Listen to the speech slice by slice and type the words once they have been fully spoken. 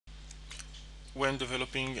when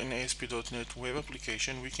developing an ASP.NET web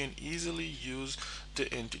application, we can easily use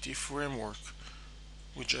the entity framework.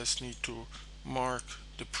 We just need to mark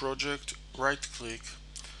the project, right click,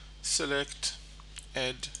 select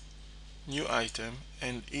add new item,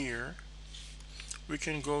 and here we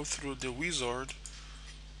can go through the wizard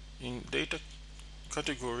in data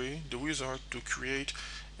category, the wizard, to create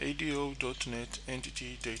ADO.NET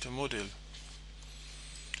entity data model,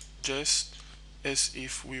 just as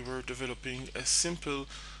if we were developing a simple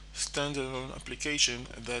standalone application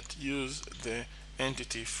that used the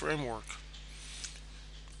entity framework.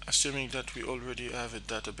 Assuming that we already have a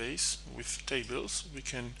database with tables, we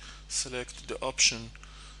can select the option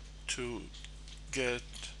to get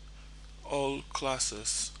all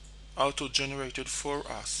classes auto-generated for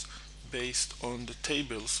us based on the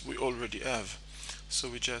tables we already have. So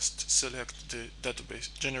we just select the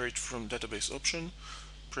database, generate from database option,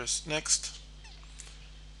 press next,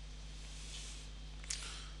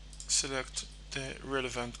 select the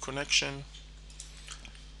relevant connection,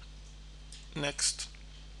 next.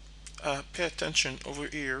 Pay attention over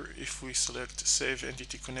here, if we select save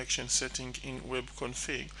entity connection setting in web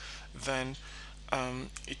config, then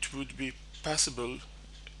it would be possible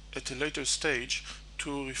at a later stage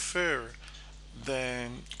to refer the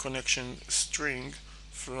connection string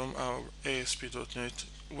from our ASP.NET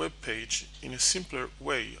web page in a simpler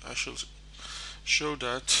way. I shall show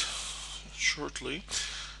that shortly.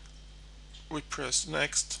 We press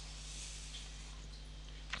next,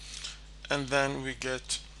 and then we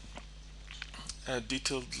get a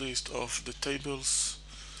detailed list of the tables.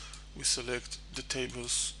 We select the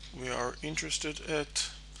tables we are interested at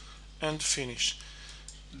and finish.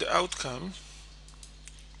 The outcome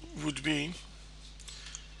would be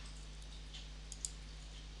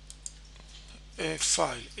a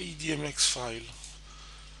file, a DMX file,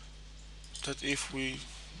 that if we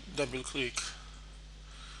double click,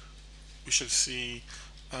 we shall see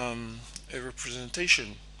a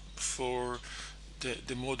representation for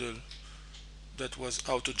the model that was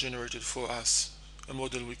auto-generated for us, a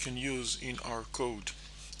model we can use in our code.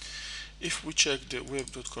 If we check the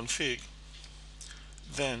web.config,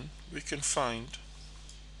 then we can find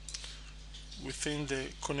within the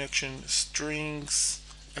connection strings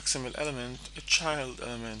XML element a child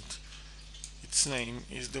element. Its name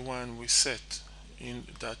is the one we set in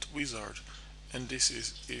that wizard, and this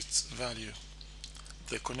is its value,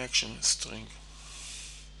 the connection string.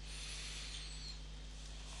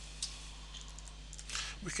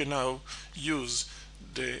 We can now use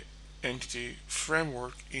the entity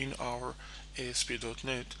framework in our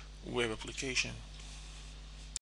ASP.NET web application.